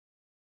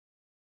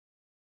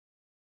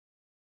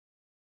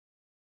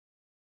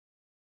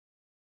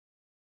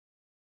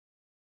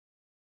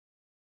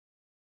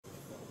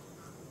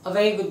A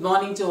very good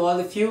morning to all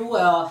of you.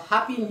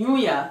 Happy New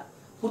Year.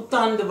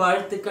 புத்தாண்டு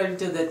வாழ்த்துக்கள்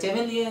to the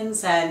Tamilians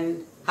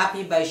and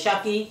happy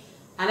Baishaki.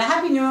 And a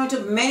happy New Year to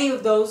many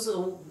of those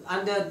who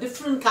under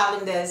different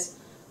calendars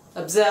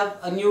observe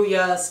a new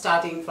year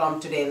starting from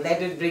today.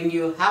 Let it bring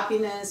you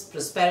happiness,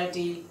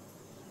 prosperity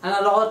and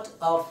a lot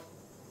of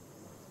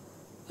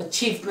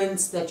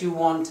achievements that you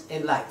want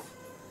in life.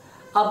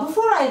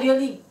 Before I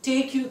really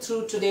take you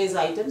through today's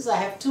items, I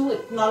have two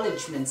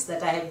acknowledgements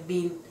that I have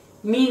been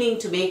meaning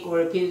to make over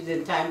a period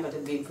in time but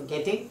have been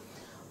forgetting.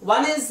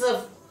 One is a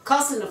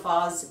cousin of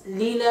ours,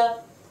 Leela,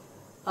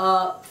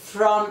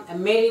 from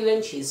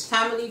Maryland. She's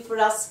family for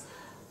us.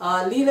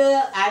 Leela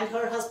and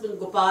her husband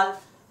Gopal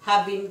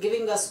have been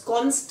giving us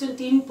constant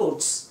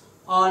inputs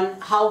on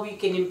how we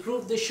can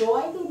improve the show.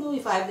 I don't know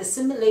if I have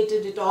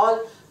assimilated it all,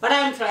 but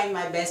I'm trying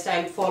my best.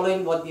 I'm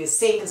following what they're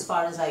saying as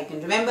far as I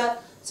can remember.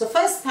 So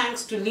first,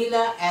 thanks to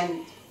Leela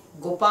and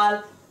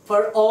Gopal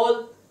for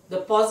all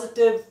the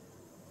positive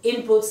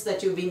inputs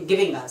that you've been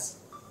giving us.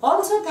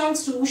 Also thanks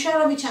to L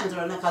Ravichander,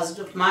 a cousin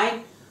of mine,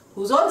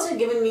 who's also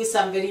given me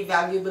some very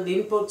valuable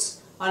inputs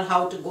on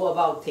how to go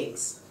about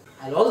things.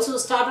 I'll also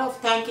start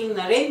off thanking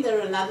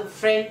Narendra, another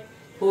friend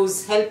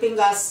who's helping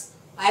us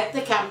at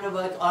the camera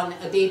work on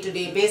a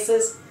day-to-day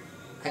basis.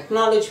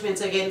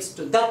 Acknowledgements again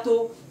to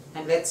Dattu,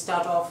 and let's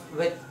start off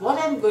with what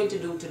I'm going to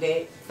do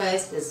today.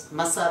 First is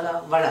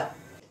Masala Vada.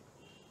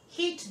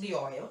 Heat the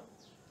oil.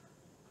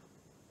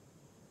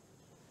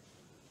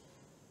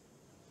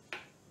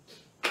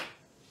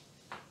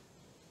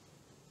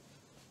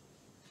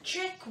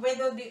 Check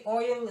whether the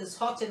oil is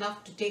hot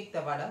enough to take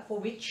the vada, for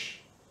which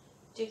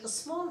take a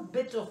small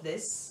bit of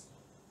this,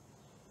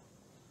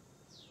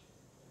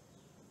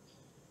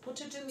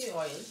 put it in the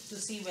oil to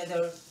see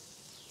whether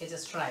it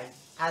is fried,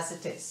 as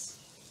it is.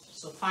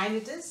 So fine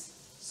it is.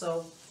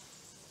 So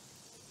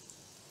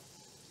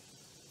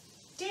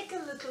take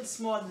a little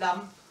small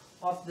lump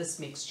of this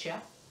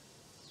mixture,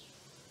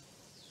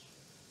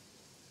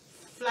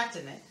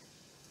 flatten it,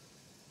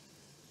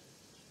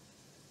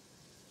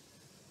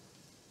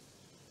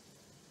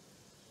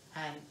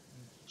 and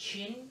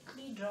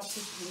gently drop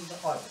it in the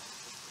oil.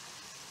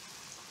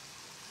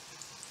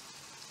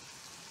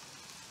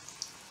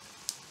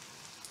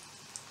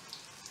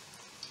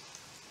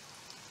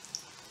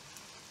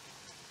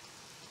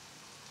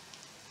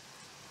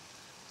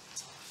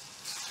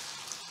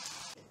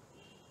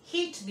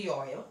 Heat the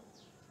oil.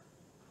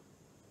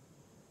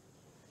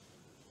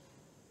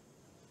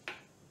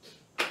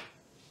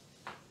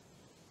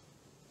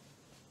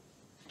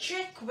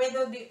 Check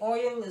whether the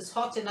oil is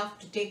hot enough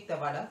to take the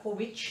vada, for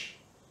which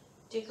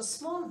take a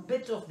small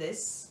bit of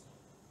this,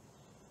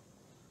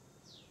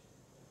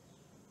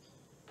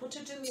 put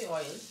it in the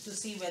oil to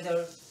see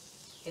whether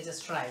it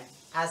is fried,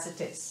 as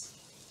it is.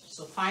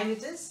 So fine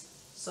it is.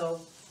 So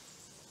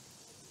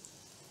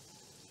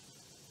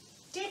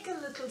take a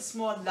little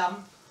small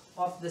lump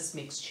of this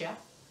mixture,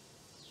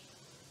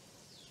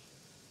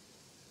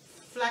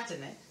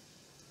 flatten it,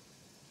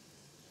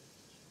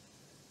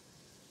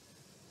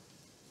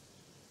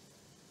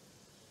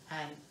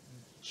 and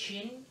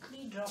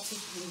gently drop it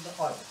in the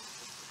oil.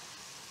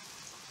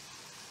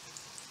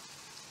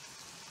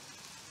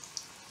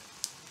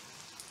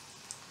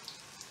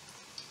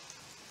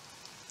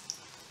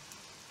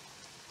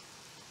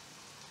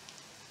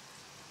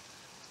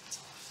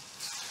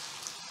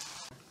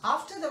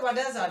 After the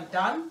vadas are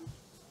done,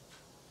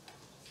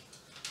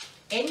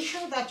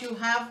 ensure that you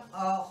have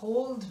a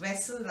hold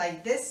vessel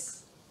like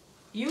this.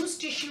 Use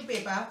tissue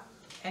paper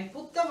and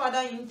put the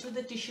vada into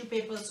the tissue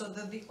paper so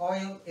that the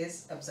oil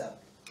is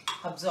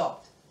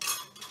absorbed.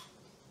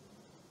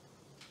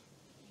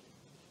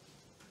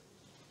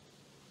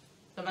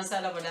 The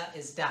masala vada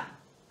is done.